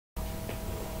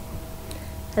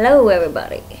Hello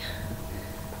everybody.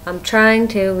 I'm trying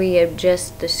to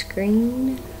readjust the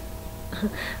screen,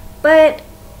 but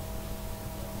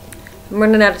I'm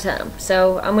running out of time,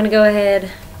 so I'm going to go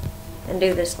ahead and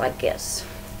do this like this.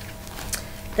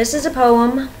 This is a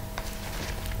poem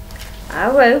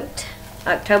I wrote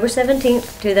October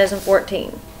 17th,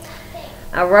 2014.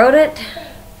 I wrote it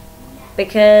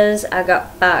because I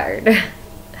got fired.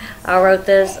 I wrote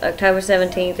this October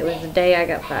 17th. It was the day I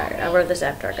got fired. I wrote this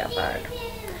after I got fired.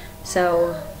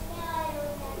 So,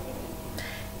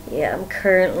 yeah, I'm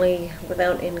currently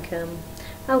without income.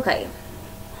 Okay.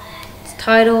 It's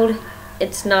titled,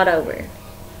 It's Not Over.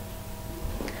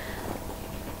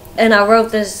 And I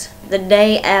wrote this the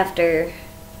day after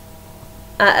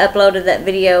I uploaded that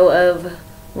video of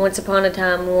Once Upon a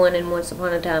Time 1 and Once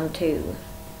Upon a Time 2.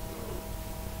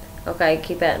 Okay,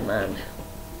 keep that in mind.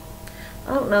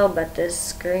 I don't know about this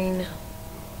screen.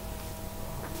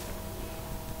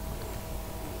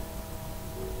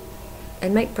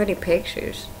 And make pretty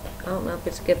pictures. I don't know if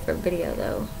it's good for video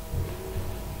though.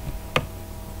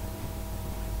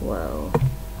 Whoa.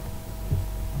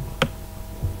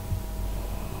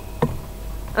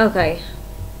 Okay.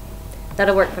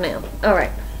 That'll work for now. Alright.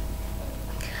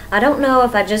 I don't know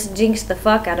if I just jinxed the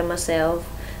fuck out of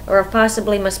myself, or if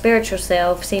possibly my spiritual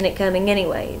self seen it coming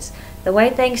anyways. The way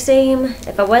things seem,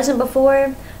 if I wasn't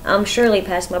before, I'm surely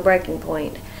past my breaking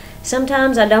point.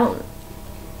 Sometimes I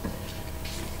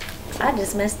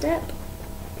just messed up.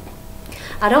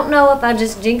 I don't know if I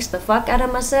just jinxed the fuck out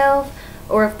of myself,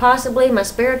 or if possibly my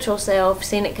spiritual self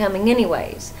seen it coming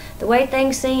anyways. The way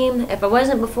things seem, if I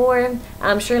wasn't before,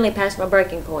 I'm surely past my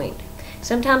breaking point.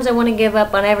 Sometimes I want to give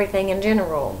up on everything in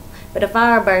general, but a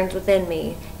fire burns within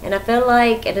me, and I feel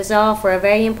like it is all for a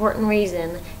very important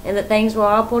reason, and that things will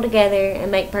all pull together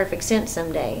and make perfect sense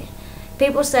someday.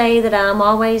 People say that I am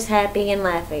always happy and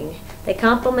laughing. They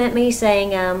compliment me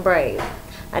saying I am brave.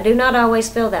 I do not always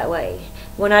feel that way.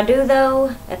 When I do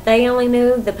though, if they only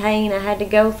knew the pain I had to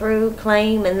go through,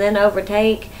 claim, and then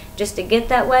overtake just to get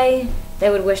that way, they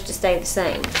would wish to stay the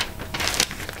same.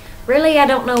 Really, I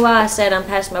don't know why I said I'm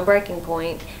past my breaking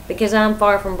point, because I'm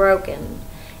far from broken.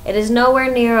 It is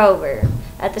nowhere near over.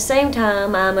 At the same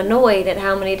time, I am annoyed at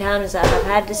how many times I have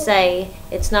had to say,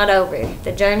 it's not over,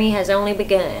 the journey has only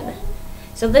begun.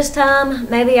 So this time,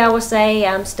 maybe I will say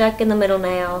I'm stuck in the middle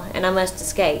now, and I must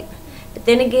escape. But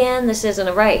then again, this isn't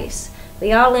a race.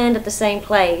 We all end at the same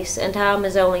place, and time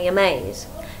is only a maze.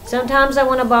 Sometimes I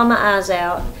want to bawl my eyes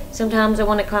out, sometimes I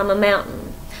want to climb a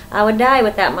mountain. I would die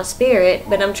without my spirit,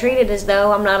 but I'm treated as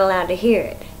though I'm not allowed to hear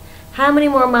it. How many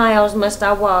more miles must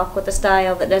I walk with a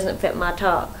style that doesn't fit my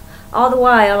talk? All the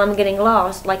while I'm getting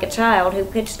lost like a child who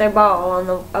pitched their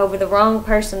ball over the wrong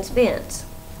person's fence.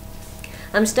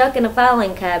 I'm stuck in a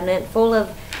filing cabinet full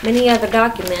of many other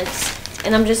documents,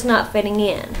 and I'm just not fitting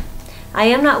in. I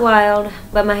am not wild,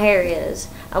 but my hair is.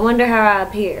 I wonder how I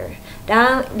appear.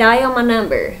 Dial my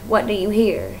number. What do you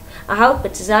hear? I hope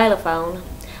it's a xylophone.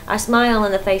 I smile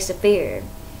in the face of fear.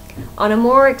 On a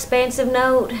more expansive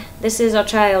note, this is our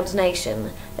child's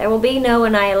nation. There will be no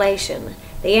annihilation.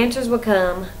 The answers will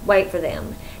come. Wait for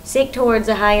them. Seek towards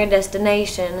a higher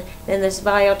destination than this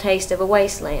vile taste of a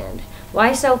wasteland.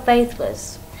 Why so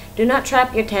faithless? Do not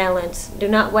trap your talents. Do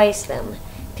not waste them.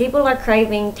 People are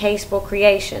craving tasteful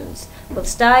creations. With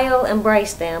style,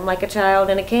 embrace them like a child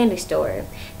in a candy store.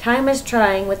 Time is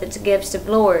trying with its gifts of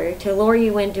lore to lure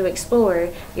you in to explore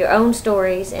your own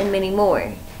stories and many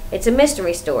more. It's a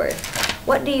mystery store.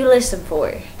 What do you listen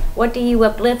for? What do you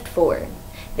uplift for?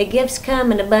 The gifts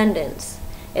come in abundance.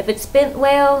 If it's spent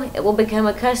well, it will become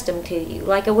accustomed to you,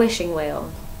 like a wishing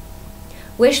well.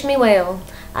 Wish me well.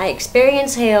 I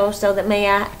experience hell so that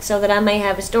I may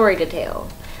have a story to tell.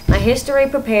 My history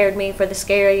prepared me for the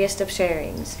scariest of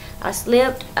sharings. I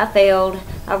slipped, I failed,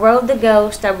 I rode the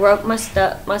ghost, I broke my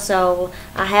soul,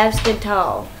 I have stood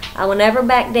tall. I will never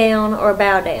back down or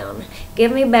bow down.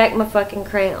 Give me back my fucking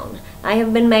crown. I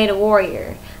have been made a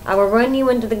warrior. I will run you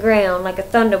into the ground like a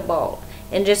thunderbolt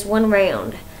in just one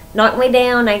round. Knock me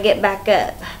down, I get back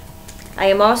up. I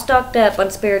am all stocked up on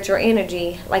spiritual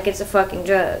energy like it's a fucking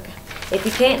drug. If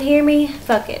you can't hear me,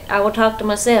 fuck it, I will talk to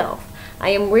myself. I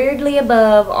am weirdly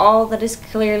above all that is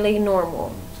clearly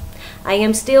normal. I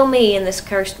am still me in this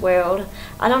cursed world.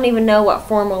 I don't even know what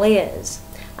formal is.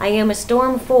 I am a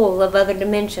storm full of other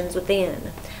dimensions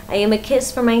within. I am a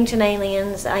kiss from ancient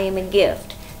aliens. I am a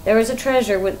gift. There is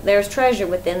treasure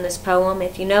within this poem,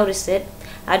 if you notice it.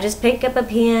 I just pick up a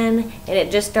pen and it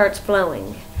just starts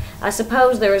flowing. I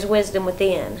suppose there is wisdom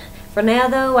within. For now,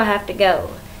 though, I have to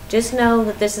go. Just know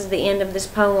that this is the end of this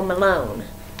poem alone.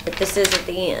 But this isn't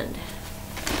the end.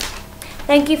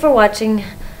 Thank you for watching.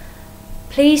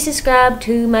 Please subscribe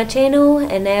to my channel,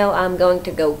 and now I'm going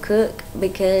to go cook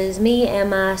because me and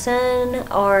my son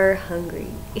are hungry.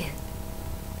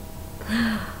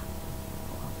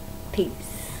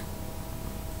 Peace.